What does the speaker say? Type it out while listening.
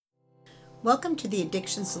Welcome to the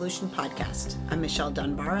Addiction Solution Podcast. I'm Michelle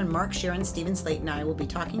Dunbar, and Mark Sharon, Stephen Slate, and I will be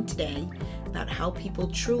talking today about how people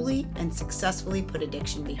truly and successfully put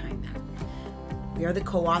addiction behind them. We are the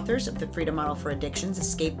co-authors of the Freedom Model for Addictions,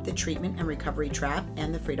 Escape the Treatment and Recovery Trap,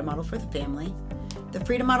 and the Freedom Model for the Family. The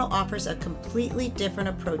Freedom Model offers a completely different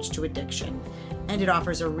approach to addiction, and it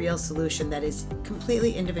offers a real solution that is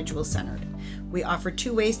completely individual-centered. We offer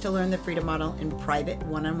 2 ways to learn the Freedom Model in private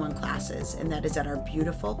one-on-one classes, and that is at our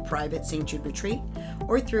beautiful private St. Jude retreat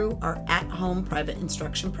or through our at-home private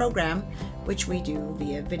instruction program, which we do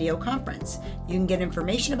via video conference. You can get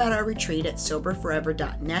information about our retreat at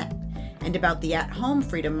soberforever.net and about the at-home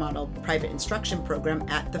Freedom Model private instruction program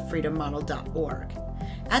at thefreedommodel.org.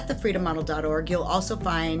 At thefreedommodel.org, you'll also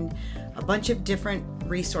find a bunch of different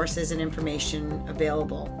resources and information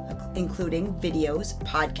available, including videos,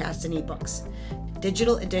 podcasts, and ebooks.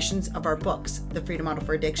 Digital editions of our books, The Freedom Model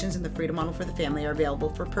for Addictions and The Freedom Model for the Family, are available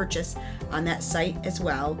for purchase on that site as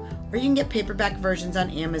well, or you can get paperback versions on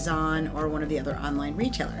Amazon or one of the other online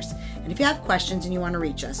retailers. And if you have questions and you want to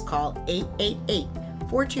reach us, call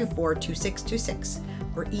 888-424-2626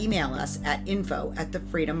 or email us at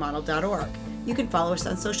info@thefreedommodel.org. You can follow us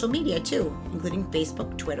on social media too, including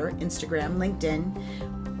Facebook, Twitter, Instagram,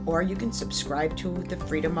 LinkedIn, or you can subscribe to the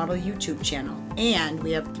Freedom Model YouTube channel. And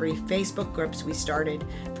we have 3 Facebook groups we started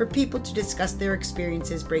for people to discuss their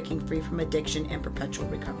experiences breaking free from addiction and perpetual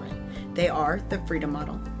recovery. They are the Freedom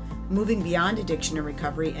Model, Moving Beyond Addiction and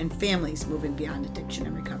Recovery, and Families Moving Beyond Addiction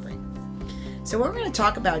and Recovery. So what we're going to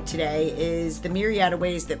talk about today is the myriad of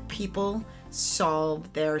ways that people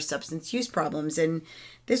solve their substance use problems. And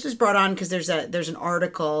this was brought on because there's an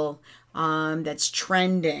article that's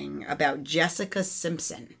trending about Jessica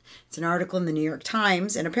Simpson. It's an article in the New York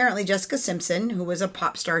Times, and apparently Jessica Simpson, who was a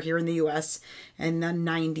pop star here in the U.S. in the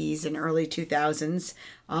 90s and early 2000s,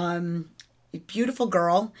 beautiful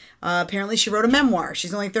girl. Apparently she wrote a memoir.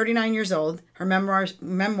 She's only 39 years old. Her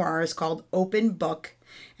memoir is called Open Book,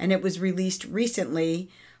 and it was released recently.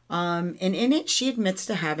 And in it, she admits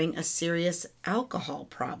to having a serious alcohol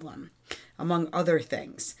problem, among other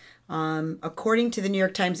things. According to the New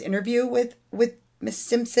York Times interview with Miss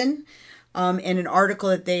Simpson, in an article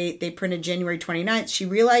that they printed January 29th, she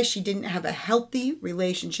realized she didn't have a healthy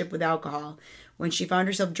relationship with alcohol when she found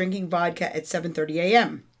herself drinking vodka at 7:30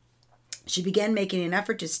 a.m. She began making an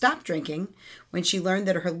effort to stop drinking when she learned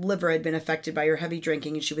that her liver had been affected by her heavy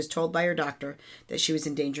drinking, and she was told by her doctor that she was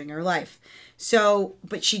endangering her life. So,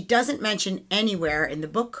 but she doesn't mention anywhere in the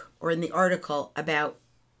book or in the article about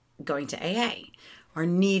going to AA or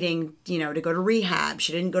needing, to go to rehab.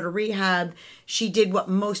 She didn't go to rehab. She did what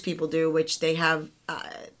most people do, which they have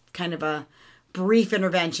kind of a brief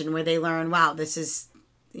intervention where they learn, wow, this is,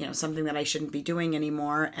 something that I shouldn't be doing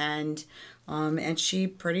anymore. And she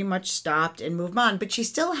pretty much stopped and moved on. But she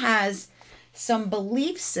still has some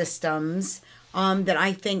belief systems that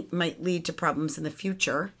I think might lead to problems in the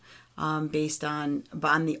future. Based on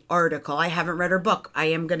the article. I haven't read her book. I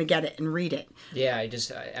am going to get it and read it. Yeah,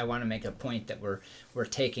 I want to make a point that we're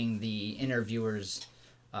taking the interviewer's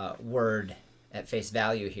word at face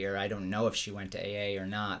value here. I don't know if she went to AA or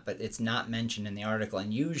not, but it's not mentioned in the article.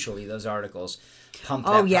 And usually those articles pump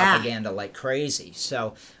that propaganda like crazy.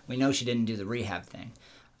 So we know she didn't do the rehab thing.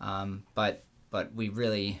 But we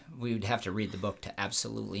would have to read the book to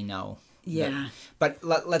absolutely know. Yeah. But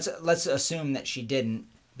let's assume that she didn't.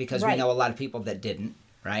 Because we know a lot of people that didn't,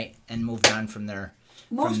 right? And moved on from their...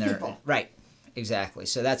 people. Right, exactly.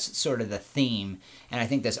 So that's sort of the theme. And I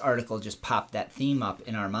think this article just popped that theme up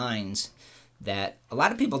in our minds that a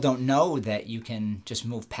lot of people don't know that you can just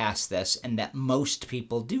move past this, and that most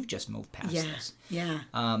people do just move past this. Yeah.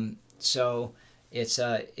 So it's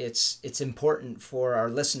important for our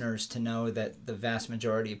listeners to know that the vast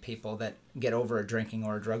majority of people that get over a drinking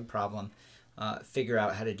or a drug problem figure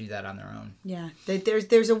out how to do that on their own. Yeah.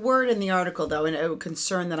 There's a word in the article, though, and a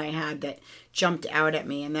concern that I had that jumped out at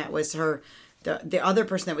me, and that was the other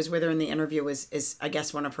person that was with her in the interview is I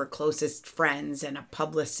guess one of her closest friends and a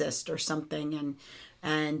publicist or something,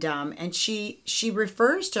 and she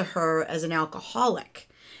refers to her as an alcoholic,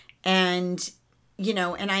 and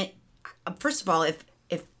I first of all, if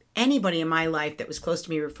anybody in my life that was close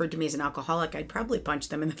to me referred to me as an alcoholic, I'd probably punch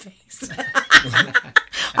them in the face.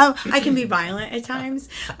 I can be violent at times.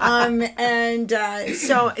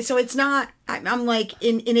 So it's not, I'm like,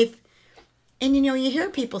 you hear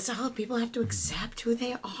people say, people have to accept who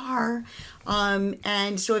they are.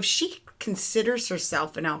 And so if she considers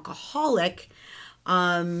herself an alcoholic,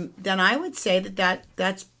 then I would say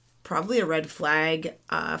that's probably a red flag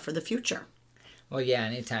for the future. Well, yeah,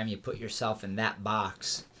 anytime you put yourself in that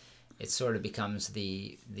box, it sort of becomes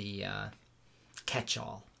the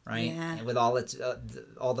catch-all, right? Yeah. And with all its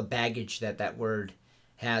all the baggage that word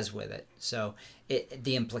has with it. So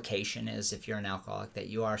the implication is, if you're an alcoholic, that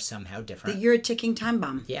you are somehow different. That you're a ticking time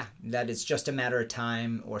bomb. Yeah, that it's just a matter of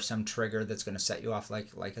time or some trigger that's going to set you off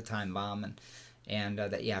like a time bomb, and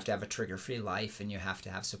that you have to have a trigger-free life, and you have to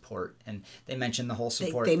have support. And they mentioned the whole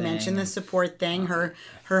support They thing. mentioned the support thing. Her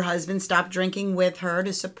husband stopped drinking with her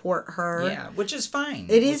to support her. Yeah, which is fine.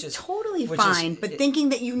 It is totally fine, but thinking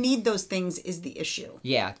that you need those things is the issue.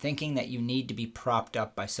 Yeah, thinking that you need to be propped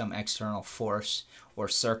up by some external force or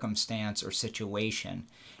circumstance or situation,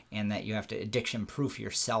 and that you have to addiction-proof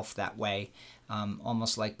yourself that way,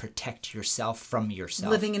 almost like protect yourself from yourself.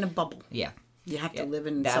 Living in a bubble. Yeah. You have to live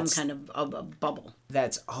in some kind of a bubble.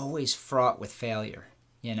 That's always fraught with failure,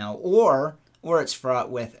 or it's fraught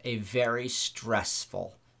with a very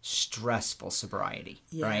stressful sobriety,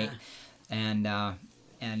 right?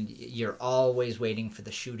 And you're always waiting for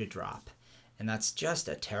the shoe to drop, and that's just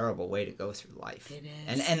a terrible way to go through life. It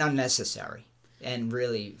is. And unnecessary, and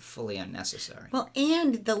really fully unnecessary. Well,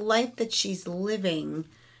 and the life that she's living,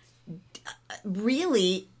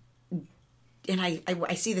 really. And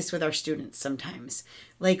I see this with our students sometimes.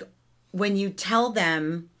 Like, when you tell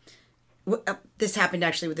them, this happened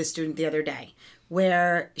actually with a student the other day,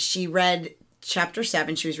 where she read chapter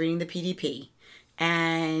 7, she was reading the PDP,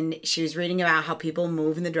 and she was reading about how people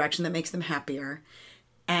move in the direction that makes them happier.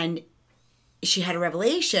 And she had a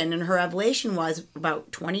revelation, and her revelation was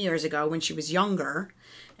about 20 years ago when she was younger,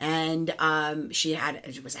 and she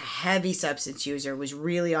was a heavy substance user, was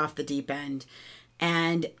really off the deep end.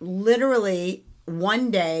 And literally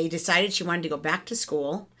one day decided she wanted to go back to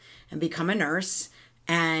school and become a nurse.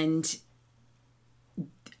 And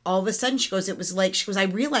all of a sudden she goes, I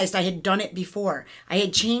realized I had done it before. I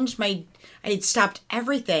had stopped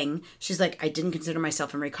everything. She's like, I didn't consider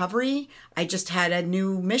myself in recovery. I just had a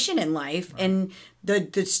new mission in life. Right. And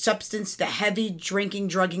the substance, the heavy drinking,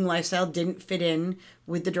 drugging lifestyle didn't fit in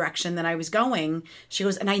with the direction that I was going. She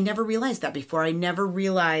goes, and I never realized that before. I never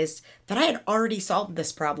realized that I had already solved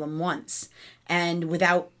this problem once, and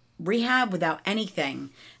without rehab, without anything.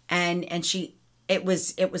 And it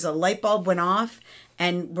was a light bulb went off,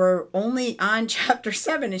 and we're only on chapter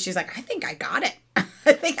 7, and she's like, I think I got it.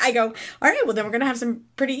 I go, all right, well then we're going to have some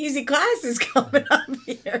pretty easy classes coming up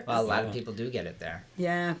here. Well, a lot of people do get it there.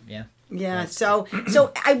 Yeah. Yeah. Yeah. So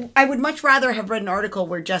I would much rather have read an article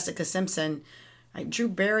where Jessica Simpson, Drew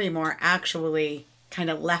Barrymore, actually kind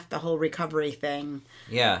of left the whole recovery thing.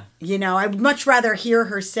 Yeah. I would much rather hear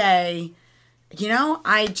her say,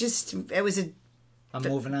 it was I'm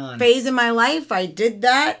moving on. Phase in my life. I did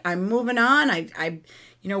that. I'm moving on.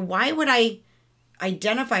 Why would I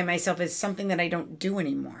identify myself as something that I don't do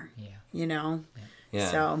anymore? Yeah.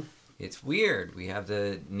 Yeah. So it's weird. We have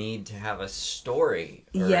the need to have a story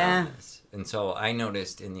around this. And so I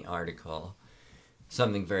noticed in the article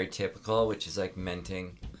something very typical, which is like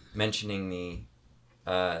mentioning the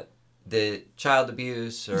child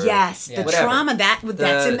abuse or the trauma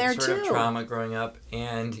that's in there sort too. Of trauma growing up,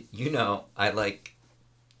 and I like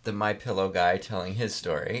the My Pillow guy telling his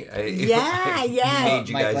story.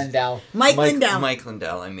 Mike Lindell. Mike Lindell. Mike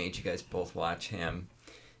Lindell. I made you guys both watch him,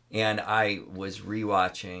 and I was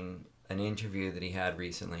rewatching an interview that he had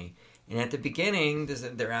recently. And at the beginning,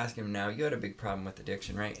 they're asking him, now, you had a big problem with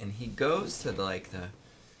addiction, right? And he goes to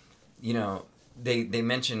they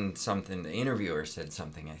mentioned something, the interviewer said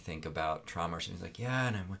something, I think, about trauma or something. He's like, yeah,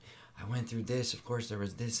 and I went through this. Of course, there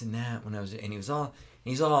was this and that when I was, and he's all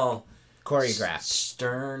choreographed.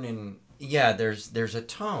 Stern, and there's a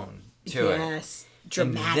tone to it. Yes,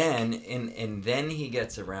 dramatic. And then he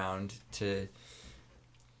gets around to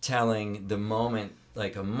telling the moment,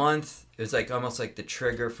 like a month, it was like almost like the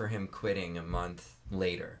trigger for him quitting a month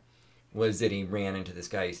later was that he ran into this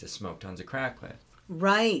guy he used to smoke tons of crack with.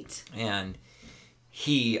 Right. And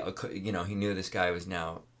he knew this guy was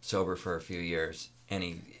now sober for a few years, and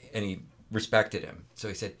he respected him. So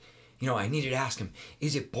he said, I needed to ask him,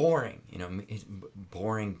 is it boring? Is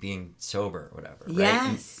boring being sober or whatever, right?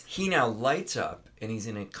 Yes. And he now lights up, and he's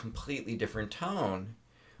in a completely different tone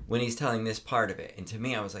when he's telling this part of it. And to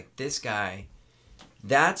me, I was like, this guy,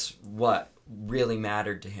 that's what really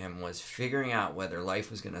mattered to him, was figuring out whether life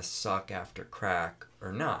was going to suck after crack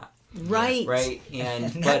or not. Right. Right. And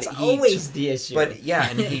that's always the issue. But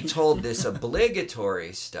and he told this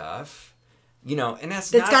obligatory stuff, and that's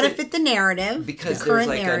got to fit the narrative. Because there's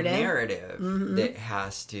like a narrative that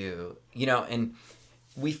has to, and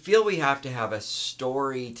we feel we have to have a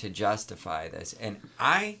story to justify this. And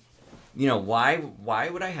why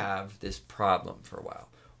would I have this problem for a while?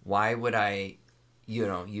 Why would I,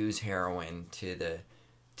 use heroin to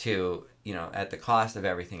to, at the cost of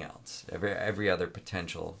everything else, every other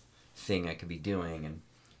potential thing I could be doing and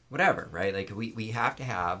whatever, right? Like we have to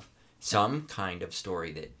have some kind of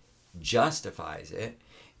story that justifies it,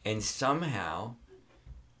 and somehow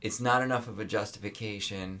it's not enough of a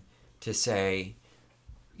justification to say,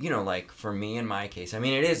 like for me in my case, I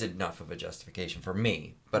mean, it is enough of a justification for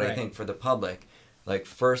me, but I think for the public, like,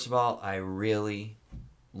 first of all, I really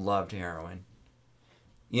loved heroin.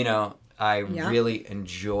 I really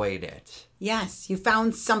enjoyed it. Yes, you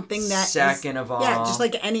found something that Second of all... Yeah, just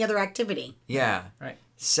like any other activity. Yeah. Right.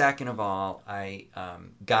 Second of all, I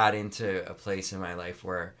got into a place in my life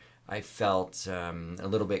where I felt a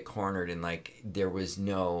little bit cornered, and like there was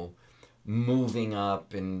no moving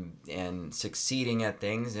up and succeeding at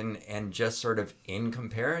things, and just sort of in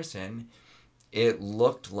comparison, it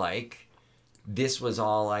looked like this was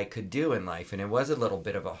all I could do in life, and it was a little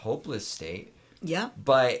bit of a hopeless state. Yeah.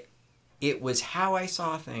 But it was how I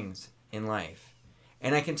saw things in life.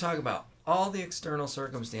 And I can talk about all the external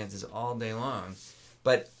circumstances all day long,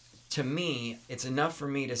 but to me, it's enough for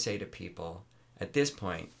me to say to people, at this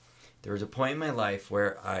point, there was a point in my life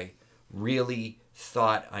where I really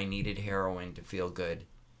thought I needed heroin to feel good.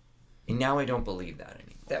 And now I don't believe that anymore.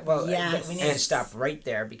 Yes. We need to stop right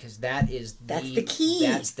there, because that's the key.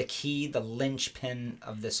 That's the key, the linchpin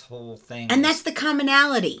of this whole thing. And that's the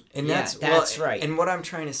commonality. And that's right. And what I'm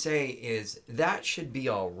trying to say is that should be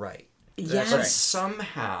all right. Yes. But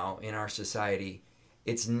somehow in our society,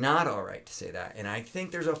 it's not all right to say that. And I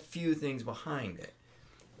think there's a few things behind it.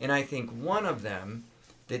 And I think one of them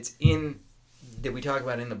that we talk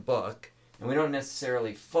about in the book, and we don't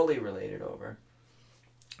necessarily fully relate it over,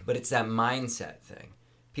 but it's that mindset thing.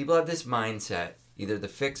 People have this mindset, either the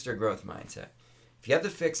fixed or growth mindset. If you have the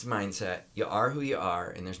fixed mindset, you are who you are,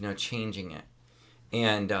 and there's no changing it.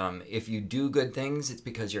 And if you do good things, it's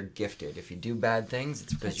because you're gifted. If you do bad things,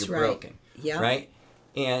 it's because you're broken. Yeah. Right?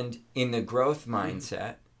 And in the growth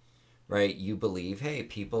mindset, right, you believe, hey,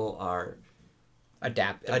 people are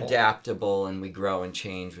adaptable, and we grow and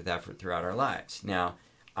change with effort throughout our lives. Now,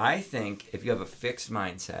 I think if you have a fixed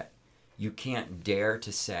mindset, you can't dare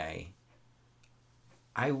to say,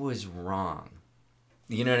 I was wrong.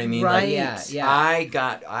 You know what I mean? Right. Like, Yeah. I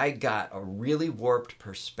got a really warped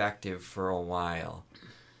perspective for a while.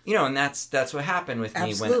 And that's what happened with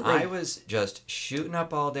me when I was just shooting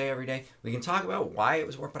up all day, every day. We can talk about why it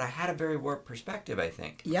was warped, but I had a very warped perspective, I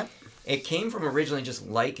think. Yep. It came from originally just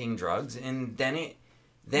liking drugs, and then it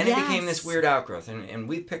became this weird outgrowth, and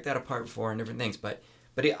we've picked that apart before and different things, but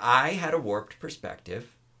I had a warped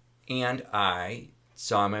perspective, and I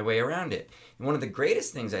saw my way around it. And one of the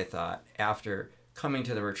greatest things I thought after coming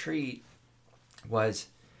to the retreat was,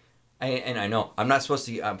 and I know I'm not supposed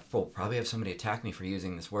to, we'll probably have somebody attack me for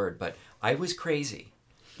using this word, but I was crazy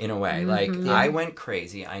in a way. I went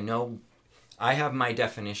crazy. I know I have my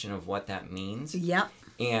definition of what that means. Yep.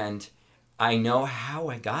 And I know how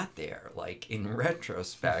I got there, like in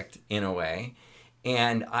retrospect, in a way.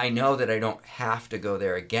 And I know that I don't have to go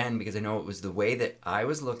there again, because I know it was the way that I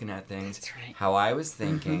was looking at things, That's right. how I was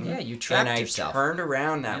thinking. Yeah, you trapped and yourself. I turned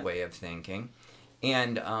around that way of thinking.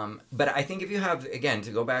 And but I think if you have, again,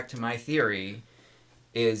 to go back to my theory,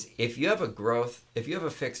 is if you have a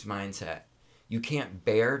fixed mindset, you can't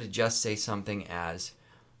bear to just say something as,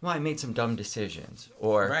 well, I made some dumb decisions,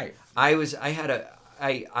 or I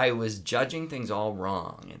was judging things all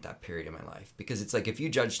wrong at that period of my life. Because it's like, if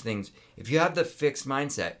you have the fixed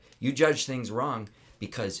mindset, you judge things wrong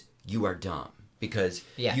because you are dumb, because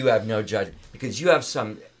you have no judgment, because you have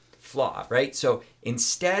some flaw, right? So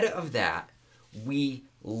instead of that, we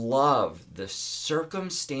love the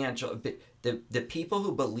circumstantial, the people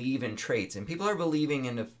who believe in traits, and people are believing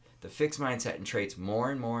in the fixed mindset and traits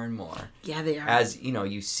more and more and more. Yeah, they are. As,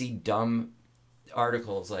 you see dumb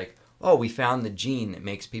articles like, oh, we found the gene that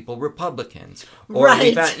makes people Republicans. Or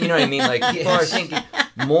we found, you know what I mean? Like, people are thinking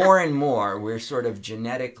more and more, we're sort of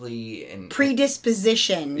genetically and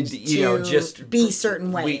predispositioned to just be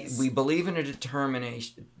certain ways. We believe in a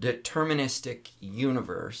deterministic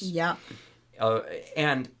universe. Yeah.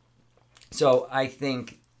 And so I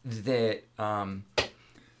think that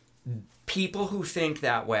people who think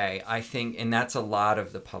that way, and that's a lot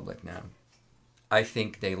of the public now, I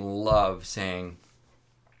think they love saying,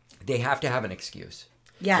 they have to have an excuse.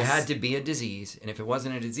 Yes. It had to be a disease, and if it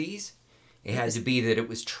wasn't a disease, it had to be that it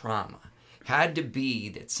was trauma. Had to be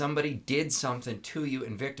that somebody did something to you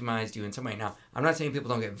and victimized you in some way. Now, I'm not saying people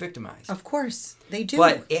don't get victimized. Of course, they do.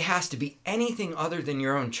 But it has to be anything other than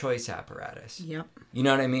your own choice apparatus. Yep. You know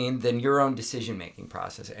what I mean? Than your own decision-making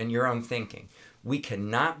process and your own thinking. We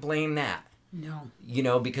cannot blame that. No.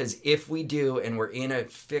 Because if we do, and we're in a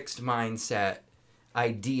fixed mindset,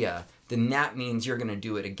 idea, then that means you're going to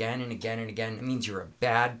do it again and again and again. It means you're a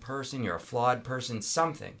bad person, you're a flawed person,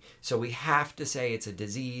 something. So we have to say it's a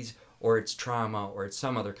disease or it's trauma or it's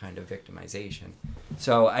some other kind of victimization.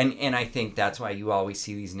 So, and I think that's why you always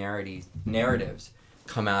see these narratives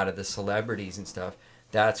come out of the celebrities and stuff.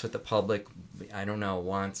 That's what the public, I don't know,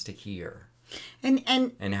 wants to hear.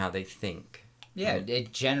 And how they think. Yeah,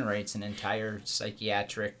 it generates an entire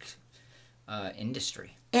psychiatric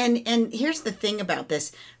industry. And here's the thing about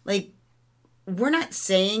this. Like, we're not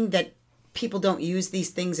saying that people don't use these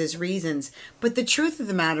things as reasons, but the truth of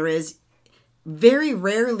the matter is, very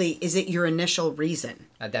rarely is it your initial reason.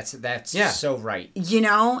 That's so right. You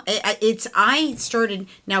know, I started,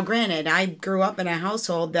 now granted, I grew up in a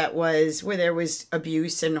household where there was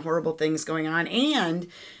abuse and horrible things going on, and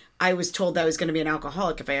I was told that I was going to be an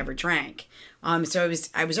alcoholic if I ever drank. So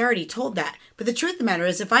I was already told that. But the truth of the matter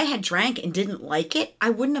is, if I had drank and didn't like it,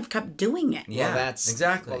 I wouldn't have kept doing it. Yeah, well,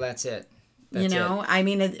 exactly. Well, that's it. You know, I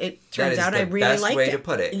mean, it turns out I really liked it. That's the best way to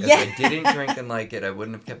put it. Yeah. If I didn't drink and like it, I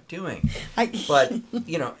wouldn't have kept doing. But,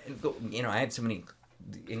 you know, I have so many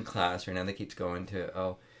in class right now that keeps going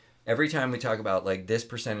to, every time we talk about like this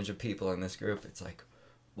percentage of people in this group, it's like,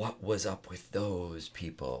 what was up with those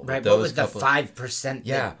people? Right, those what was couple, the 5%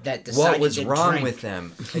 that decided what was to wrong drink? with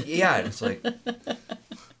them? Yeah, it's like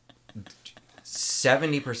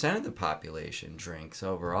 70% of the population drinks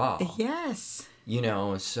overall. Yes. You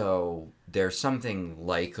know, so there's something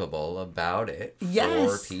likable about it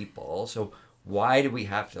for people. So why do we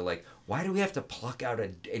have to pluck out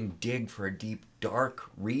and dig for a deep, dark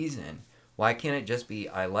reason? Why can't it just be,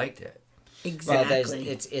 I liked it? Exactly.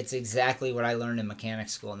 Well, it's exactly what I learned in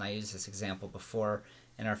mechanics school, and I used this example before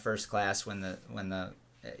in our first class when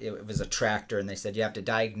it was a tractor, and they said you have to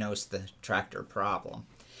diagnose the tractor problem.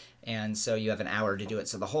 And so you have an hour to do it.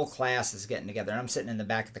 So the whole class is getting together. I'm sitting in the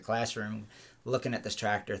back of the classroom looking at this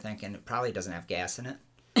tractor thinking it probably doesn't have gas in it.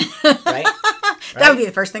 Right? That would be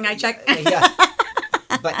the first thing I check. Yeah.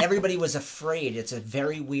 But everybody was afraid. It's a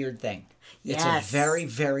very weird thing. It's a very,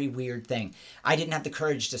 very weird thing. I didn't have the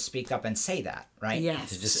courage to speak up and say that, right? Yes.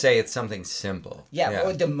 To just say it's something simple. Yeah.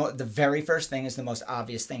 Well, the very first thing is the most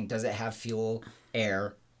obvious thing. Does it have fuel,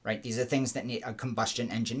 air, right? These are things that a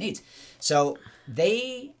combustion engine needs. So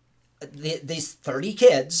these 30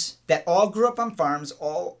 kids that all grew up on farms,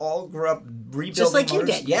 all grew up rebuilding just like motors.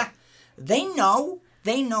 You did. Yeah. They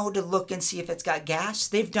know to look and see if it's got gas.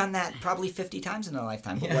 They've done that probably 50 times in their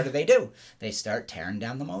lifetime. But what do? They start tearing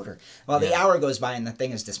down the motor. Well, the hour goes by and the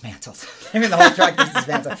thing is dismantled. I mean, the whole truck is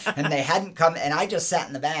dismantled. And they hadn't come, and I just sat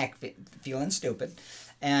in the back feeling stupid.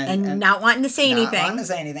 And not wanting to say anything. Not wanting to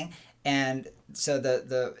say anything. And so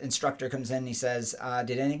the instructor comes in and he says,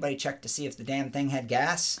 did anybody check to see if the damn thing had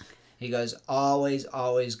gas? He goes, always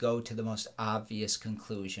go to the most obvious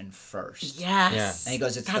conclusion first. Yes. Yeah. And he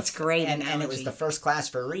goes, That's great. And it was the first class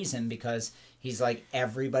for a reason, because he's like,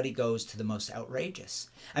 everybody goes to the most outrageous.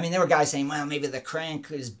 I mean, there were guys saying, well, maybe the crank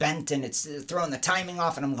is bent and it's throwing the timing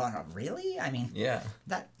off. And I'm going, oh, really? I mean,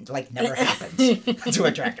 that like never happens to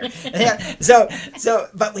a tractor. Yeah. So,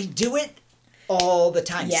 but we do it all the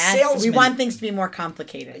time. Yes. We want things to be more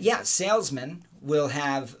complicated. Yeah. Salesmen will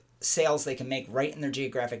have sales they can make right in their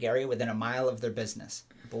geographic area within a mile of their business.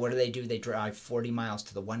 But what do? They drive 40 miles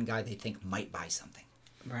to the one guy they think might buy something.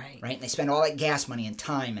 Right. And they spend all that gas money and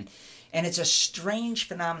time. And it's a strange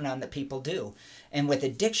phenomenon that people do. And with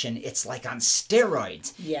addiction, it's like on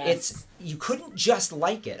steroids. Yes. You couldn't just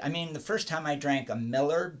like it. I mean, the first time I drank a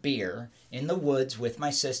Miller beer in the woods with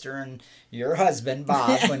my sister and your husband,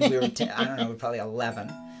 Bob, when we were, I don't know, we were probably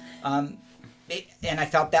 11. And I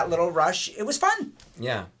felt that little rush. It was fun.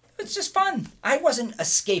 Yeah. It's just fun. I wasn't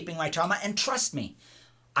escaping my trauma, and trust me,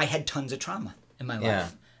 I had tons of trauma in my life. Yeah.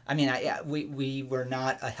 I mean, we were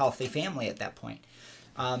not a healthy family at that point.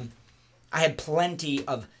 I had plenty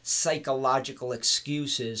of psychological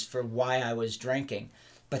excuses for why I was drinking.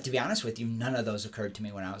 But to be honest with you, none of those occurred to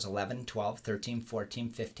me when I was 11, 12, 13, 14,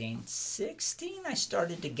 15, 16. I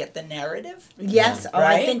started to get the narrative. Yes. Right? Oh,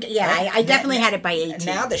 I think, I definitely had it by 18.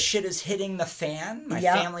 Now the shit is hitting the fan. My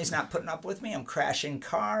family's not putting up with me. I'm crashing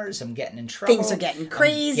cars. I'm getting in trouble. Things are getting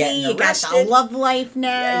crazy. You got the love life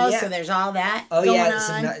now, Yeah. so there's all that going on.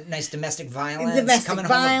 Some nice domestic violence. Coming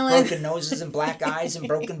home with broken noses and black eyes and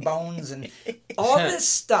broken bones and all this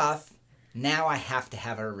stuff. Now I have to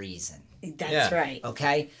have a reason. That's right.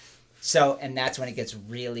 Okay? So, and that's when it gets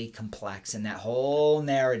really complex, and that whole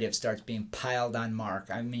narrative starts being piled on Mark.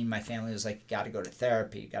 I mean, my family was like, you got to go to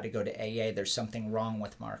therapy, you got to go to AA, there's something wrong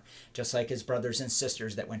with Mark. Just like his brothers and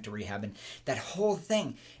sisters that went to rehab, and that whole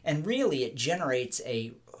thing. And really, it generates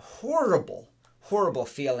a horrible, horrible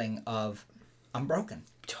feeling of, I'm broken.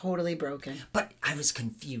 Totally broken. But I was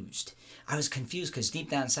confused. Because deep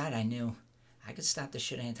down inside I knew I could stop this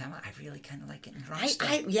shit anytime. I really kind of like getting drunk still.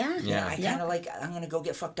 I kind of like, I'm going to go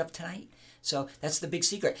get fucked up tonight. So that's the big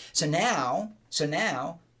secret. So now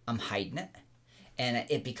I'm hiding it. And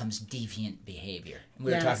it becomes deviant behavior.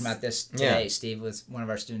 We were talking about this today, Steve, with one of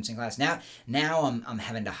our students in class. Now I'm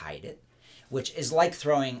having to hide it, which is like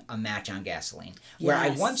throwing a match on gasoline. Where I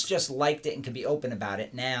once just liked it and could be open about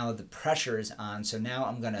it, now the pressure is on, so now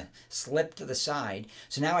I'm going to slip to the side.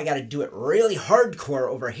 So now I got to do it really hardcore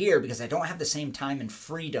over here because I don't have the same time and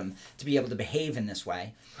freedom to be able to behave in this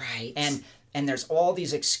way. Right. And there's all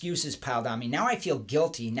these excuses piled on me. Now I feel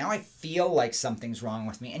guilty. Now I feel like something's wrong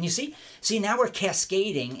with me. And you see, now we're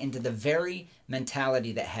cascading into the very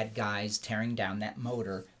mentality that had guys tearing down that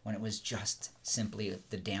motor when it was just simply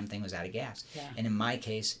the damn thing was out of gas. Yeah. And in my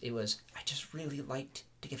case, it was, I just really liked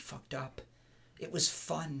to get fucked up. It was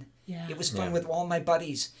fun. Yeah. It was fun with all my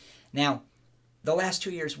buddies. Now, the last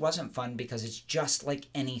 2 years wasn't fun because it's just like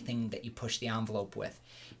anything that you push the envelope with.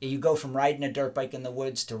 You go from riding a dirt bike in the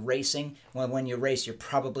woods to racing. Well, when you race, you're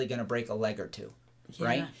probably going to break a leg or two,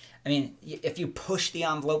 right? I mean, if you push the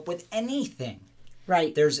envelope with anything,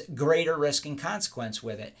 right, there's greater risk and consequence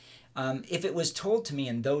with it. If it was told to me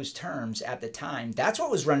in those terms at the time, that's what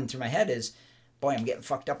was running through my head is, boy, I'm getting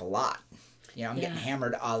fucked up a lot. I'm getting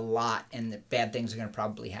hammered a lot, and the bad things are going to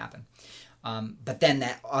probably happen. But then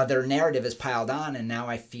that other narrative is piled on, and now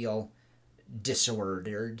I feel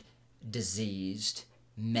disordered, diseased,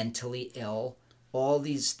 mentally ill, all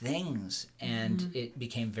these things. And it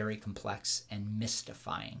became very complex and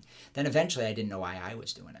mystifying. Then eventually I didn't know why I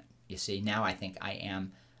was doing it. You see, now I think I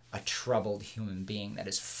am a troubled human being that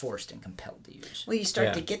is forced and compelled to use. Well, you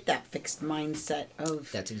start to get that fixed mindset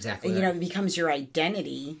of... That's exactly it becomes your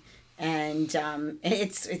identity. And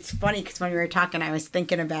it's funny because when we were talking, I was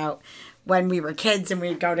thinking about when we were kids and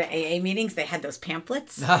we'd go to AA meetings, they had those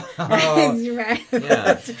pamphlets. Right.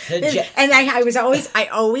 And I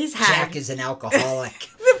always had... Jack is an alcoholic.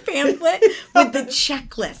 The pamphlet with the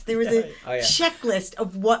checklist. There was a checklist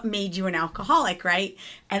of what made you an alcoholic, right?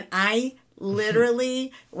 And I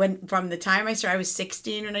literally, from the time I was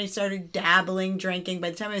 16 when I started dabbling, drinking.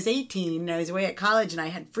 By the time I was 18, I was away at college and I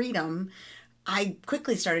had freedom. I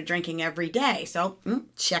quickly started drinking every day. So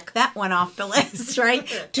check that one off the list,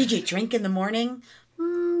 right? Did you drink in the morning?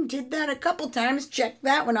 Did that a couple times. Check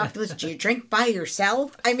that one off the list. Did you drink by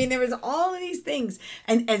yourself? I mean, there was all of these things.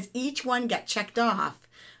 And as each one got checked off,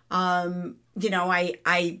 I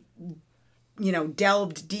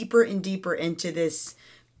delved deeper and deeper into this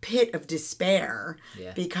pit of despair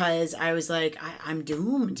because I was like, I'm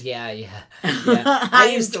doomed. Yeah.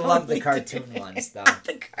 I used to love the cartoon ones, though.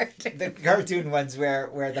 The cartoon ones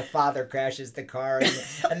where the father crashes the car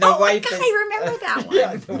and the wife is... I remember that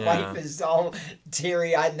one. Wife is all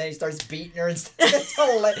teary-eyed and then he starts beating her and stuff. That's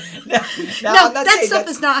hilarious. No, that stuff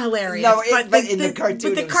is not hilarious. No, but in the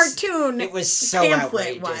cartoon... But the cartoon... It was so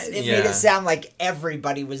outrageous. It made it sound like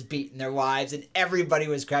everybody was beating their wives and everybody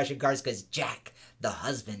was crashing cars because Jack... The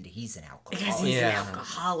husband, he's an alcoholic. Because he's an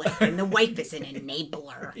alcoholic, and the wife is an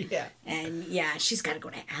enabler. And she's got to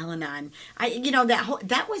go to Al-Anon.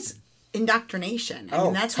 That was indoctrination. I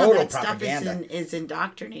mean, that's how that propaganda stuff is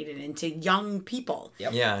indoctrinated into young people.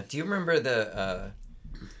 Yep. Yeah. Do you remember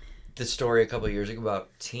the story a couple of years ago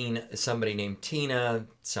about somebody named Tina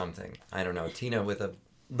something? I don't know. Tina with a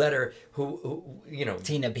letter who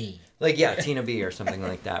Tina B. Tina B or something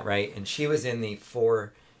like that, right? And she was in the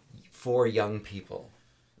for young people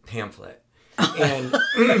pamphlet, and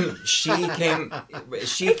she came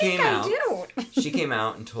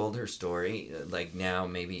out and told her story, like now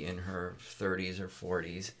maybe in her 30s or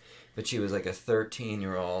 40s, but she was like a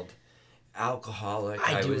 13-year-old alcoholic.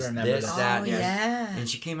 I do remember that. And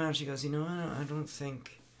she came out and she goes, I don't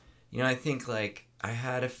think, I think like I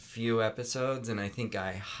had a few episodes and I think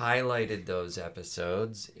I highlighted those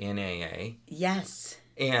episodes in AA. Yes.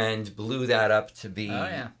 And blew that up to be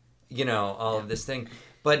all of this thing.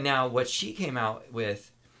 But now what she came out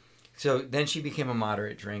with, so then she became a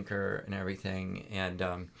moderate drinker and everything.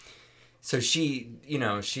 And so she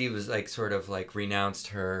was like sort of like renounced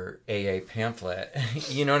her AA pamphlet.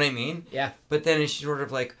 You know what I mean? Yeah. But then it's sort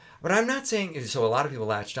of like, but I'm not saying, so a lot of people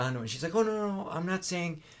latched on to it. And she's like, oh, no, I'm not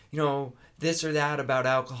saying, this or that about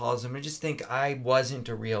alcoholism. I just think I wasn't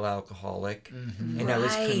a real alcoholic. Mm-hmm. And I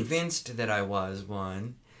was convinced that I was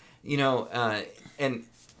one. And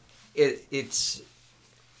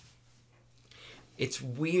it's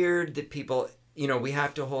weird that people, we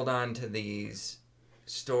have to hold on to these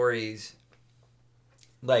stories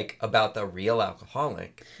like about the real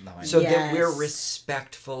alcoholic, No, I so Yes. that we're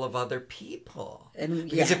respectful of other people. And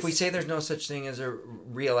Because if yes. we say there's no such thing as a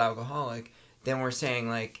real alcoholic, then we're saying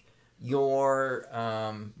like your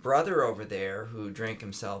brother over there who drank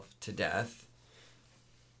himself to death,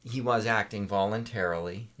 he was acting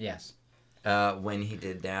voluntarily Yes. when he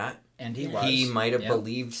did that. And he was. He might have Yep.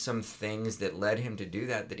 believed some things that led him to do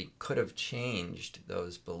that he could have changed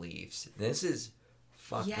those beliefs. This is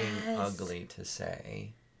fucking Yes. ugly to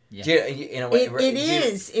say. Yeah. Do you- in a way, It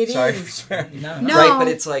is. It sorry, is. sorry. No. Right, but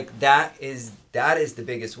it's like that is the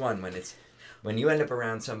biggest one when you end up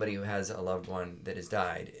around somebody who has a loved one that has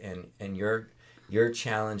died and you're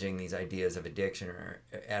challenging these ideas of addiction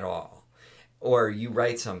at all. Or you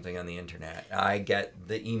write something on the internet. I get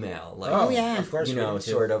the email like, Oh, yeah. Of course, you we know, do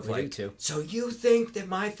too. sort of We like, do too. so you think that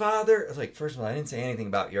my father, like, first of all, I didn't say anything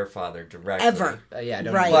about your father directly. Ever. Yeah, I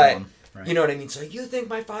don't Right. know But, him. Right. you know what I mean? So you think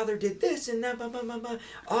my father did this and that, blah, blah, blah, blah.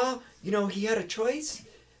 Oh, you know, he had a choice?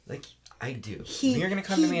 Like, I do. You're going to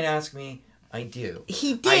come to me and ask me, I do.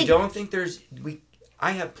 He did. I don't think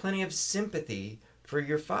I have plenty of sympathy for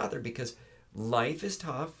your father because life is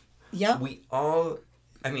tough. Yep. We all,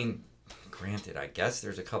 I mean, granted, I guess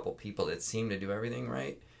there's a couple people that seem to do everything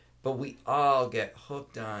right, but we all get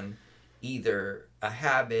hooked on either a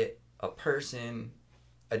habit, a person,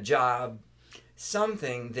 a job,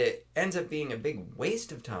 something that ends up being a big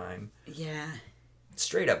waste of time, Yeah.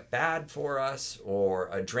 straight up bad for us, or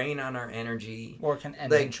a drain on our energy, Or can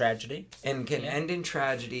end like- in tragedy. and can end in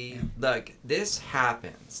tragedy. Like, this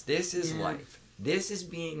happens. This is Yeah. life. This is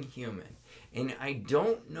being human. And I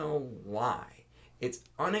don't know why it's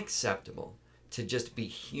unacceptable to just be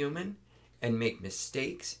human and make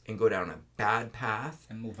mistakes and go down a bad path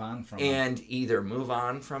And move on from it. and either move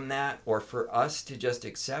on from that, or for us to just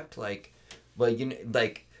accept, like, well, you know,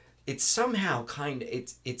 like, it's somehow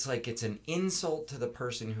it's like it's an insult to the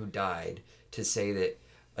person who died to say that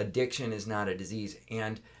addiction is not a disease.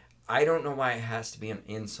 And I don't know why it has to be an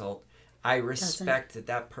insult. I respect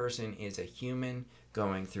that person is a human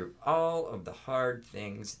going through all of the hard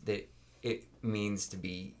things that it means to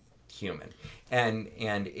be human, and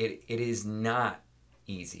it is not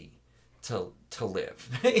easy to live.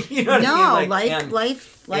 You know what I mean?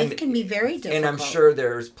 Life can be very difficult. And I'm sure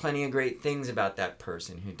there's plenty of great things about that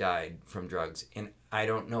person who died from drugs, and I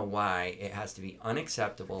don't know why it has to be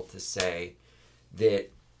unacceptable to say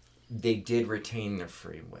that they did retain their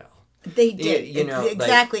free will. They did. You know,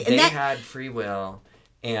 exactly. Like, and they that had free will,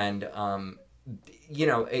 and you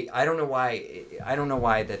know, I don't know why. I don't know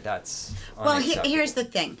why that's. Well, unacceptable. here's the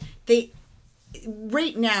thing.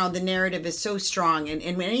 Right now, the narrative is so strong, and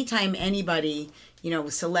anytime anybody, you know,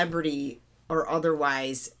 celebrity or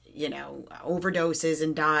otherwise, you know, overdoses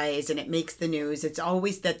and dies, and it makes the news, it's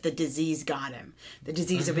always that the disease got him, the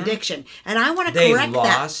disease of addiction. And I want to correct that. They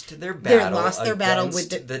lost their battle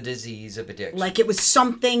with the disease of addiction. Like it was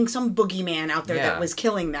some boogeyman out there that was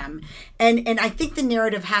killing them. And I think the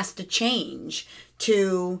narrative has to change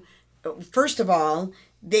to, first of all,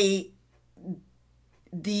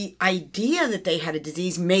 the idea that they had a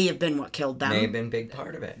disease may have been what killed them. May have been a big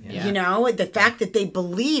part of it. Yeah. You know, the fact that they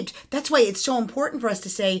believed, that's why it's so important for us to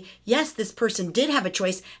say, yes, this person did have a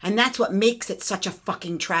choice, and that's what makes it such a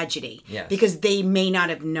fucking tragedy. Yes. Because they may not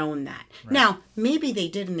have known that. Right. Now, maybe they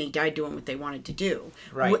did and they died doing what they wanted to do.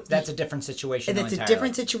 Right. That's a different situation. That's a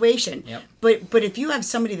different situation. Yep. But if you have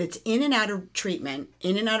somebody that's in and out of treatment,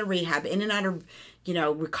 in and out of rehab, in and out of, you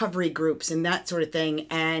know, recovery groups and that sort of thing,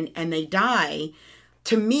 and they die,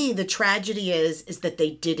 to me, the tragedy is that they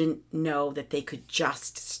didn't know that they could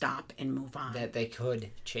just stop and move on. That they could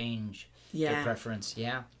change their preference.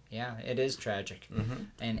 Yeah, it is tragic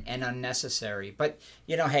and unnecessary. But,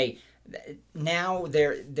 you know, hey, now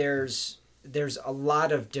there's a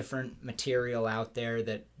lot of different material out there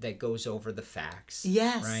that goes over the facts.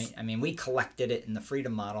 Yes. Right? I mean, we collected it in the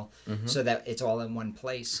Freedom Model so that it's all in one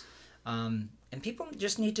place. And people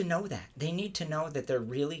just need to know that. They need to know that they're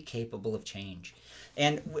really capable of change.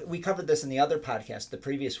 And we covered this in the other podcast, the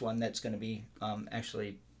previous one that's going to be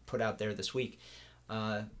actually put out there this week.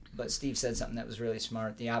 But Steve said something that was really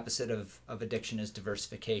smart. The opposite of addiction is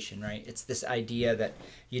diversification, right? It's this idea that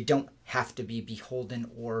you don't have to be beholden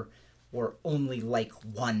or only like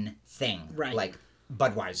one thing, right? Like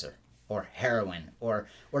Budweiser or heroin or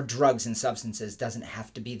drugs and substances doesn't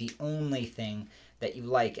have to be the only thing that you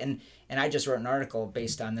like. And I just wrote an article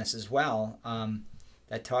based on this as well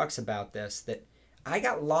that talks about this, that I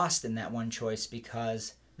got lost in that one choice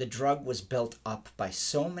because the drug was built up by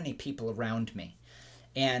so many people around me.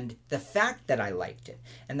 And the fact that I liked it,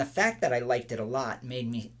 and the fact that I liked it a lot, made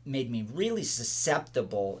me really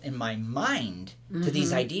susceptible in my mind to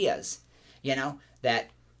these ideas. You know, that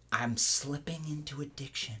I'm slipping into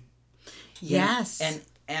addiction. Yes.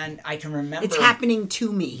 And I can remember... It's happening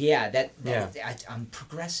to me. Yeah, I'm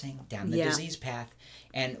progressing down the disease path.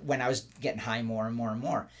 And when I was getting high more and more and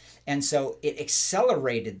more. And so it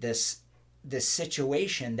accelerated this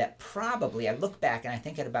situation that probably, I look back and I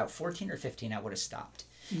think at about 14 or 15 I would have stopped.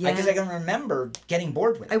 Yeah. Because I can remember getting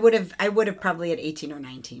bored with it. I would have probably at 18 or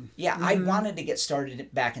 19. Yeah, I wanted to get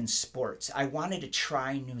started back in sports. I wanted to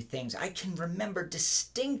try new things. I can remember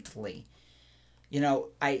distinctly,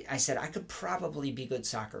 I said I could probably be a good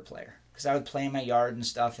soccer player because I would play in my yard and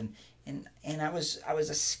stuff, and I was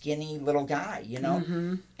a skinny little guy,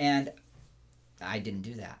 and I didn't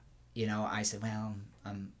do that. I said, well,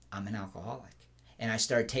 I'm an alcoholic, and I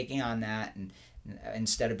started taking on that, and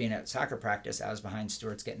instead of being at soccer practice, I was behind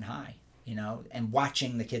Stewart's getting high, and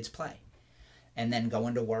watching the kids play, and then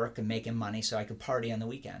going to work and making money so I could party on the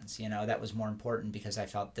weekends. That was more important because I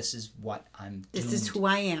felt this is what I'm doing. This is who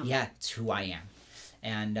I am. Yeah, it's who I am.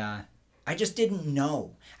 And I just didn't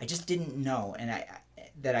know. And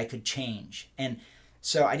that I could change. And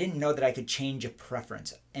so I didn't know that I could change a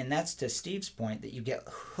preference. And that's to Steve's point, that you get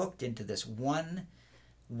hooked into this one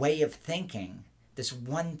way of thinking, this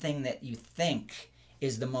one thing that you think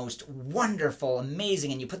is the most wonderful,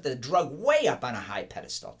 amazing, and you put the drug way up on a high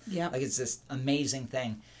pedestal. Yeah. Like it's this amazing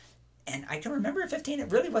thing. And I can remember at 15,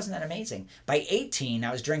 it really wasn't that amazing. By 18,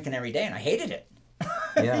 I was drinking every day and I hated it.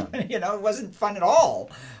 Yeah. It wasn't fun at all.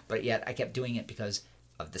 But yet I kept doing it because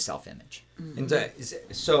of the self-image. Mm-hmm.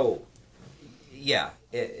 And so yeah,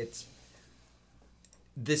 it's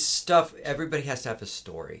this stuff. Everybody has to have a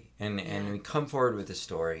story, and we come forward with a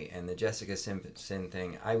story. And the Jessica Simpson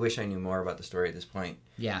thing, I wish I knew more about the story at this point.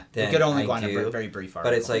 Yeah, we could only go on a very brief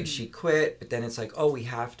article. But it's like she quit, but then it's like, oh, we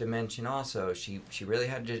have to mention also she really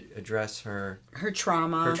had to address her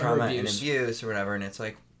trauma, and abuse or whatever. And it's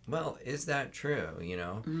like, well, is that true?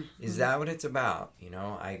 Mm-hmm. Is that what it's about?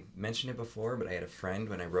 I mentioned it before, but I had a friend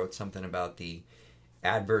when I wrote something about the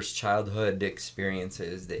adverse childhood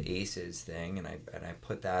experiences, the ACEs thing, and I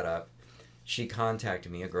put that up. She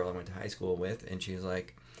contacted me, a girl I went to high school with, and she was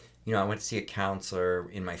like, I went to see a counselor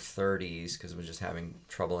in my 30s because I was just having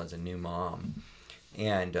trouble as a new mom.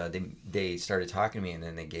 And they started talking to me, and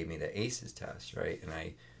then they gave me the ACEs test, right? And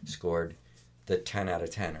I scored the 10 out of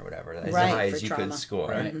 10 or whatever, as high as you could score.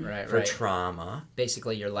 Right. For trauma.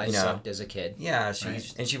 Basically, your life sucked as a kid. Yeah,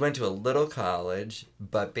 and she went to a little college,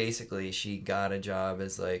 but basically she got a job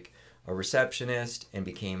as like a receptionist and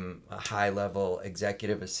became a high-level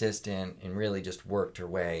executive assistant and really just worked her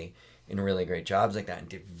way in really great jobs like that and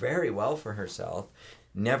did very well for herself.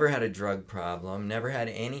 Never had a drug problem, never had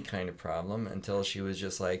any kind of problem until she was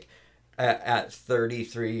just like, at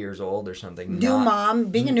 33 years old or something.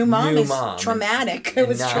 Being a new mom is traumatic. It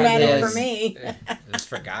was traumatic for me. It was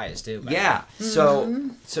for guys too. Yeah.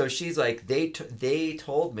 So she's like, they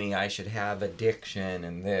told me I should have addiction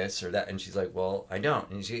and this or that, and she's like, well, I don't.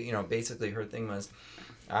 And she, basically her thing was,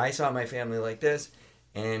 I saw my family like this,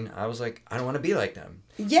 and I was like, I don't want to be like them.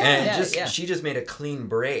 Yeah. And she just made a clean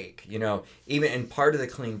break. And part of the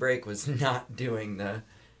clean break was not doing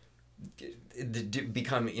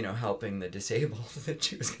helping the disabled that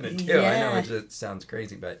she was going to do. Yeah. I know it just sounds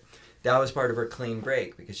crazy, but that was part of her clean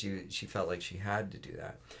break because she felt like she had to do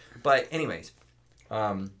that. But anyways,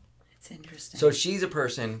 it's interesting. So she's a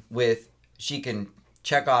person she can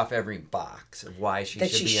check off every box of why she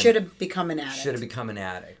should have become an addict. Should have become an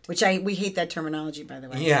addict. Which we hate that terminology, by the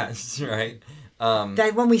way. Yes, right.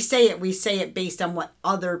 That when we say it based on what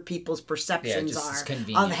other people's perceptions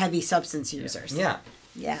are of heavy substance users. Yeah.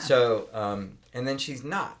 Yeah. So, and then she's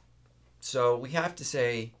not. So we have to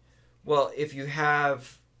say, well, if you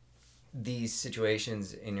have these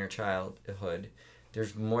situations in your childhood,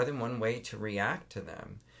 there's more than one way to react to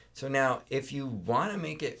them. So now, if you want to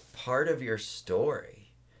make it part of your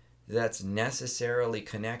story that's necessarily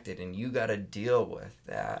connected and you got to deal with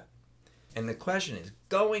that, and the question is,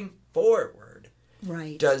 going forward,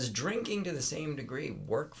 right? Does drinking to the same degree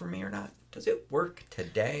work for me or not? Does it work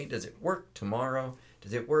today? Does it work tomorrow?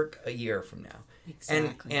 Does it work a year from now?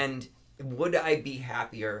 Exactly. And would I be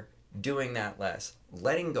happier doing that less,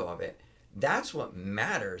 letting go of it? That's what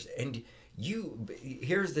matters. And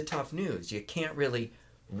here's the tough news. You can't really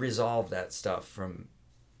resolve that stuff from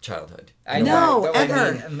childhood.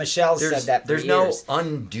 Michelle said that for There's years. no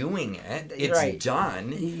undoing it. It's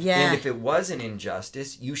done. Yeah. And if it was an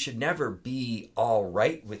injustice, you should never be all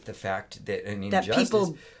right with the fact that an injustice... That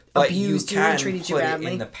people abused you and treated you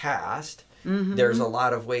badly. In the past... Mm-hmm. There's a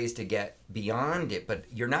lot of ways to get beyond it, but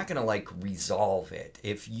you're not going to resolve it.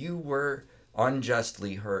 If you were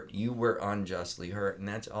unjustly hurt, you were unjustly hurt, and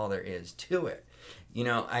that's all there is to it.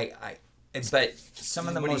 But some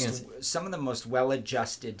of the most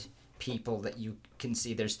well-adjusted people that you can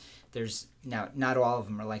see, there's now, not all of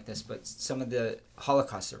them are like this, but some of the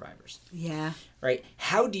Holocaust survivors. Yeah. Right?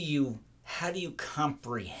 How do you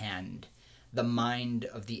comprehend the mind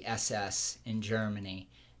of the SS in Germany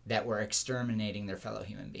that were exterminating their fellow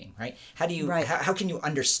human being, right? How do you how can you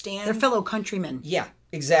understand their fellow countrymen? Yeah,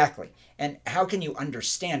 exactly. And how can you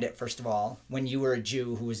understand it, first of all, when you were a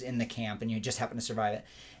Jew who was in the camp and you just happened to survive it?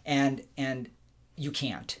 And you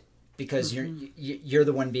can't, because you're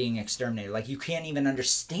the one being exterminated. Like, you can't even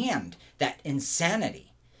understand that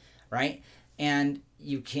insanity, right? And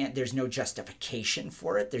you can't, there's no justification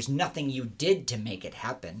for it. There's nothing you did to make it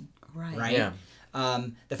happen, right? Yeah.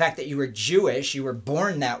 The fact that you were Jewish, you were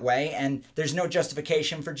born that way, and there's no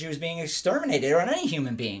justification for Jews being exterminated, or any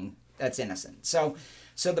human being that's innocent. So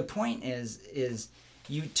the point is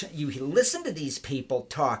you listen to these people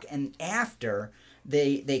talk, and after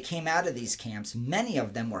they came out of these camps, many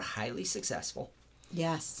of them were highly successful.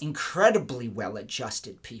 Yes. Incredibly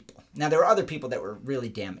well-adjusted people. Now, there are other people that were really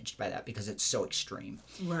damaged by that because it's so extreme,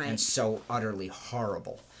 right, and so utterly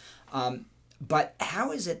horrible. But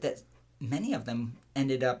how is it that many of them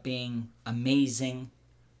ended up being amazing,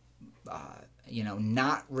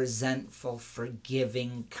 not resentful,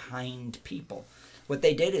 forgiving, kind people? What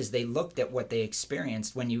they did is they looked at what they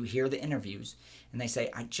experienced when you hear the interviews, and they say,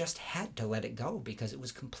 I just had to let it go because it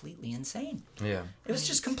was completely insane. Yeah. It was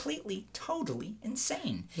just completely, totally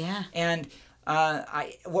insane. Yeah. And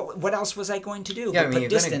what else was I going to do? Yeah, I mean, you're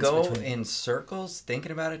going to go in circles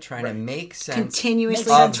thinking about it, trying to make sense.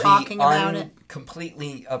 Continuously talking about it.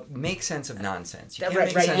 Completely make sense of nonsense. You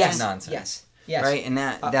can't make sense of nonsense. Yes. Right, and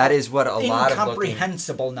that is what a lot of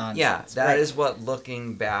incomprehensible nonsense. Yeah, that is what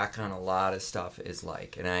looking back on a lot of stuff is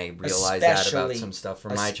like, and I realized that about some stuff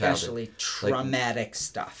from my childhood. Especially traumatic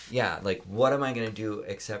stuff. Yeah, like, what am I going to do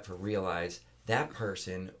except for realize that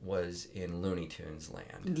person was in Looney Tunes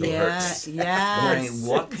land? Yes.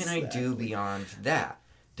 What can I do beyond that?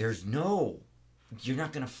 You're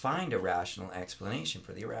not going to find a rational explanation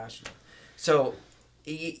for the irrational. So,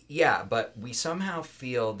 yeah, but we somehow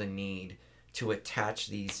feel the need to attach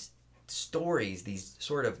these stories, these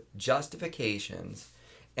sort of justifications,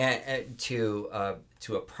 to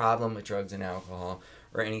a problem with drugs and alcohol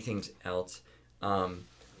or anything else.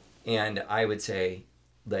 And I would say,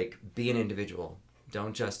 like, be an individual.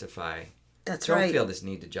 Don't justify. That's right. Don't feel this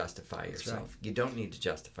need to justify yourself. Right. You don't need to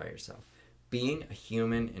justify yourself. Being a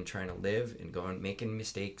human and trying to live and making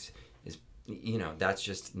mistakes is, that's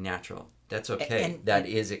just natural. That's okay. That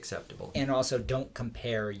is acceptable. And also, don't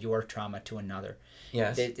compare your trauma to another.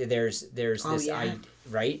 Yes. There's this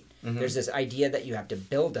right? Mm-hmm. There's this idea that you have to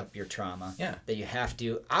build up your trauma. Yeah. That you have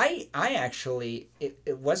to. I actually,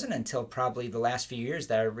 it wasn't until probably the last few years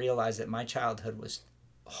that I realized that my childhood was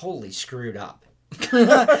wholly screwed up.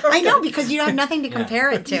 I know, because you have nothing to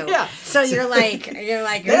compare it to. Yeah. So you're like,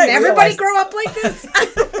 everybody grow up like this?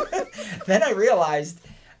 Then I realized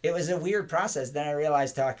it was a weird process. Then I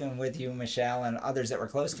realized, talking with you, Michelle, and others that were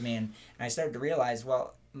close to me, and I started to realize,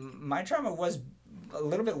 well, my trauma was a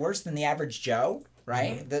little bit worse than the average Joe,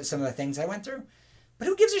 right? Mm-hmm. Some of the things I went through. But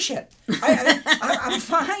who gives a shit? I'm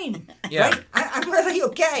fine. Yeah. Right? I'm really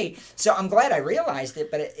okay. So I'm glad I realized it,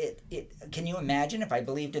 but it can you imagine if I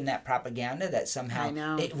believed in that propaganda that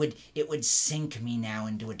somehow it would sink me now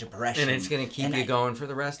into a depression. And it's going to keep you going for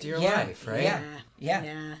the rest of your life, right?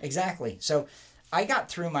 Yeah, exactly. So I got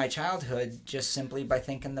through my childhood just simply by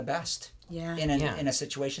thinking the best. Yeah. In a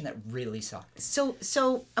situation that really sucked.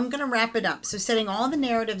 So I'm going to wrap it up. So setting all the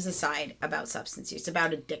narratives aside about substance use,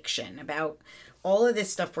 about addiction, about all of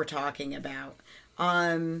this stuff we're talking about,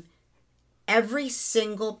 every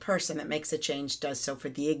single person that makes a change does so for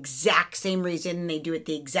the exact same reason, and they do it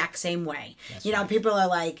the exact same way. That's right. People are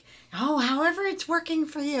like, oh, however it's working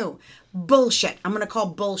for you. Bullshit. I'm going to call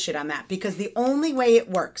bullshit on that, because the only way it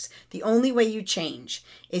works, the only way you change,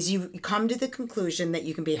 is you come to the conclusion that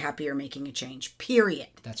you can be happier making a change, period.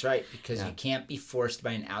 That's right, because you can't be forced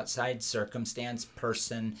by an outside circumstance,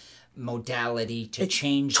 person, modality to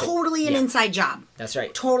change. Totally an inside job. That's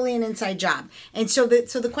right. Totally an inside job. And so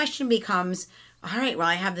the question becomes, all right, well,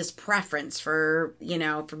 I have this preference for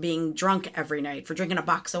being drunk every night, for drinking a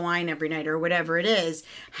box of wine every night, or whatever it is.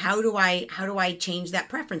 How do I change that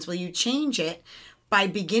preference? Well, you change it by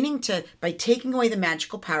taking away the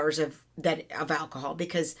magical powers of alcohol,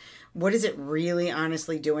 because what is it really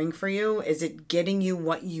honestly doing for you? Is it getting you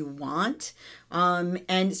what you want?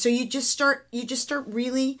 And so you just start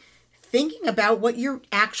really thinking about what your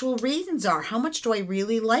actual reasons are. How much do I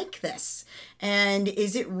really like this? And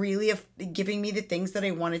is it really giving me the things that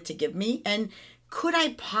I want it to give me? And could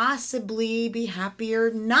I possibly be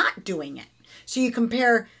happier not doing it? So you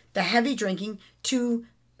compare the heavy drinking to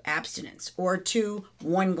abstinence or to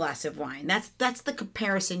one glass of wine. That's the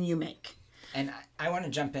comparison you make. And I want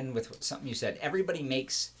to jump in with something you said. Everybody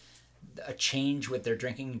makes a change with their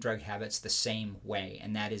drinking and drug habits the same way,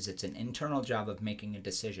 and that is it's an internal job of making a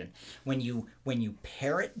decision. When you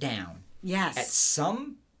pare it down, yes, at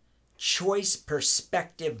some choice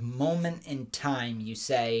perspective moment in time, you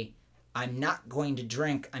say, I'm not going to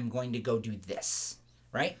drink, I'm going to go do this,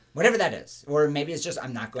 right? Whatever that is. Or maybe it's just,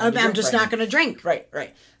 I'm not going to drink. I'm just not going to drink. Right.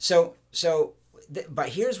 But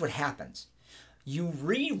here's what happens. You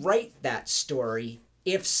rewrite that story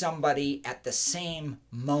if somebody at the same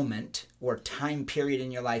moment or time period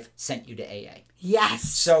in your life sent you to AA. Yes.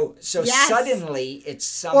 So yes. Suddenly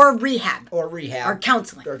it's or rehab. Or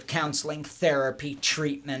counseling. Therapy,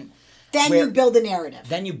 treatment. Then you build a narrative.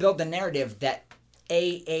 Then you build a narrative that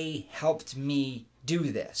AA helped me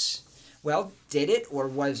do this. Well, did it, or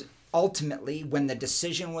was ultimately when the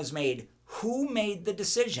decision was made, who made the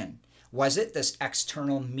decision? Was it this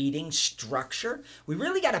external meeting structure? We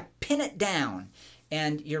really got to pin it down.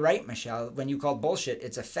 And you're right, Michelle, when you called bullshit,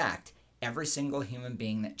 it's a fact. Every single human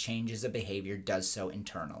being that changes a behavior does so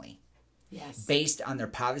internally. Yes. Based on their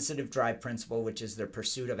positive drive principle, which is their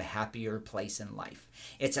pursuit of a happier place in life.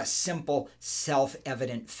 It's a simple,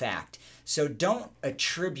 self-evident fact. So don't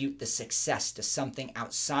attribute the success to something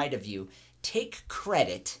outside of you. Take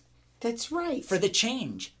credit. That's right. For the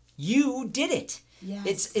change. You did it.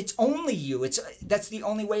 Yes. It's only you. That's the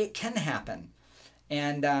only way it can happen.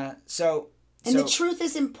 And so the truth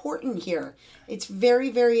is important here. It's very,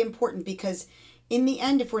 very important because in the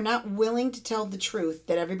end, if we're not willing to tell the truth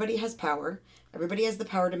that everybody has power, everybody has the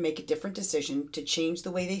power to make a different decision, to change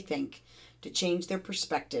the way they think, to change their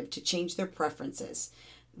perspective, to change their preferences,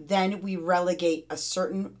 then we relegate a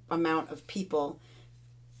certain amount of people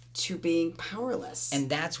to being powerless. And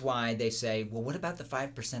that's why they say, well, what about the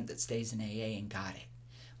 5% that stays in AA and got it?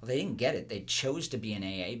 Well, they didn't get it. They chose to be in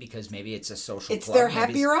AA because maybe it's a social club. It's their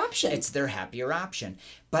happier option. It's their happier option.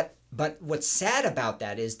 But what's sad about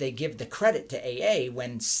that is they give the credit to AA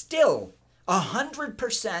when still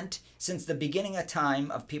 100% since the beginning of time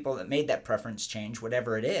of people that made that preference change,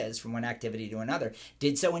 whatever it is, from one activity to another,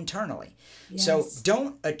 did so internally. Yes. So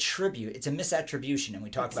don't attribute. It's a misattribution, and we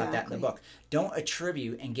talk about that in the book. Don't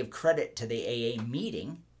attribute and give credit to the AA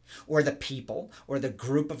meeting or the people or the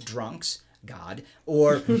group of drunks, God,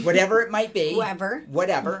 or whatever it might be.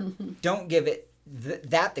 Whatever. Don't give it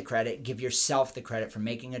the credit. Give yourself the credit for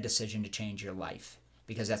making a decision to change your life,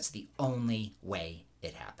 because that's the only way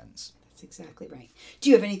it happens. That's exactly right. Do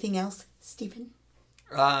you have anything else, Stephen?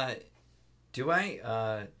 Do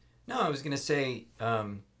I? No, I was going to say,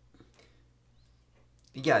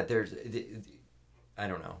 yeah, there's... I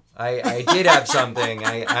don't know. I did have something.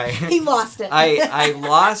 He lost it. I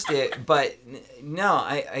lost it, but no,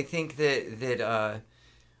 I think that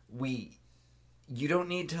you don't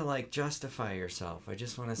need to justify yourself. I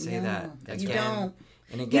just want to say that again. You don't.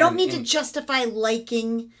 And again, you don't need to justify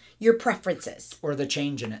liking your preferences or the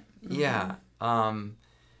change in it. Yeah. And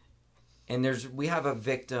we have a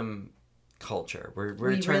victim culture.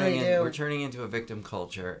 We're turning into a victim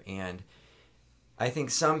culture, and I think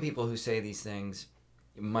some people who say these things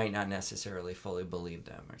might not necessarily fully believe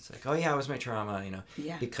them. Or it's like, oh yeah, it was my trauma,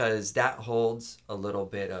 because that holds a little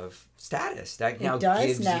bit of status. That now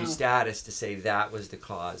gives you status to say that was the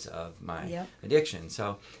cause of my addiction.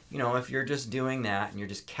 So, if you're just doing that and you're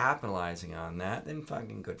just capitalizing on that, then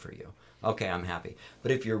fucking good for you. Okay, I'm happy.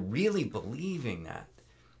 But if you're really believing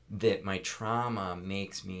that my trauma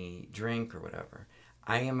makes me drink or whatever,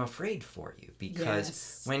 I am afraid for you,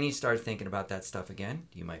 because when you start thinking about that stuff again,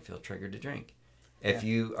 you might feel triggered to drink. If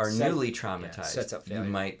you are newly traumatized, it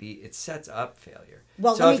sets up failure.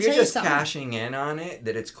 Well, so if you're just cashing in on it,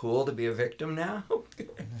 that it's cool to be a victim now,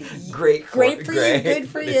 great for you, good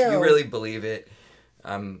for you. If you really believe it,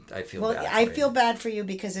 I feel bad for you. I feel bad for you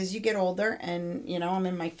because as you get older, and I'm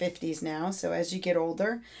in my 50s now, so as you get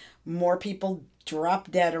older, more people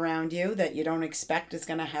drop dead around you that you don't expect is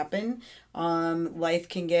going to happen. Life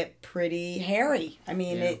can get pretty hairy. I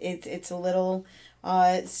mean, it's a little...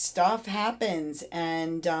 stuff happens,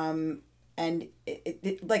 and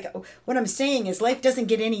like what I'm saying is life doesn't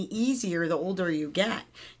get any easier the older you get.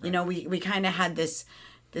 Right. We kind of had this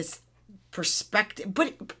perspective,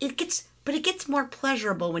 but it gets more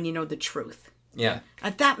pleasurable when you know the truth. Yeah,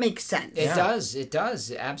 if that makes sense. It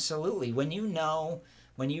does absolutely. When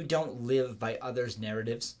you don't live by others'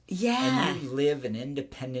 narratives, and you live an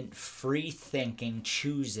independent, free-thinking,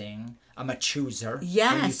 choosing. I'm a chooser.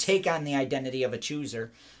 Yes. When you take on the identity of a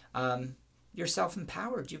chooser, you're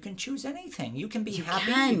self-empowered. You can choose anything. You can be You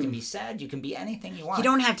happy. can. You can be sad. You can be anything you want. You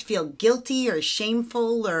don't have to feel guilty or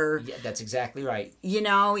shameful or, Yeah, that's exactly right.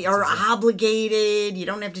 or obligated. You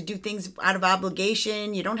don't have to do things out of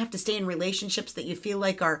obligation. You don't have to stay in relationships that you feel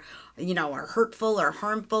like are hurtful or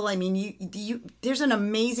harmful. I mean, there's an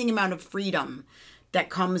amazing amount of freedom that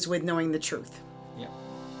comes with knowing the truth. Yeah.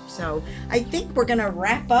 So I think we're gonna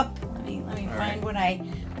wrap up. Let me All find right.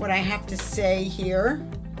 what I have to say here.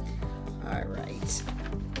 All right.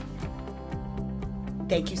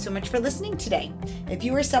 Thank you so much for listening today. If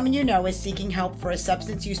you or someone you know is seeking help for a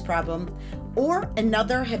substance use problem or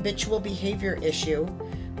another habitual behavior issue,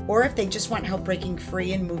 or if they just want help breaking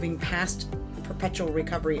free and moving past perpetual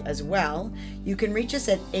recovery as well, you can reach us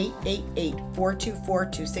at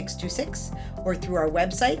 888-424-2626 or through our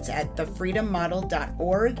websites at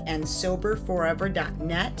thefreedommodel.org and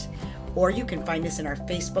soberforever.net. Or you can find us in our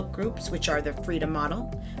Facebook groups, which are the Freedom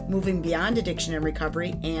Model, Moving Beyond Addiction and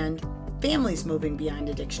Recovery, and Families Moving Beyond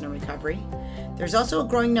Addiction and Recovery. There's also a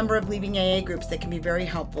growing number of Leaving AA groups that can be very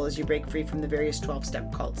helpful as you break free from the various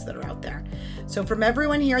 12-step cults that are out there. So from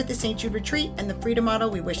everyone here at the St. Jude Retreat and the Freedom Model,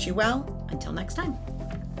 we wish you well. Until next time.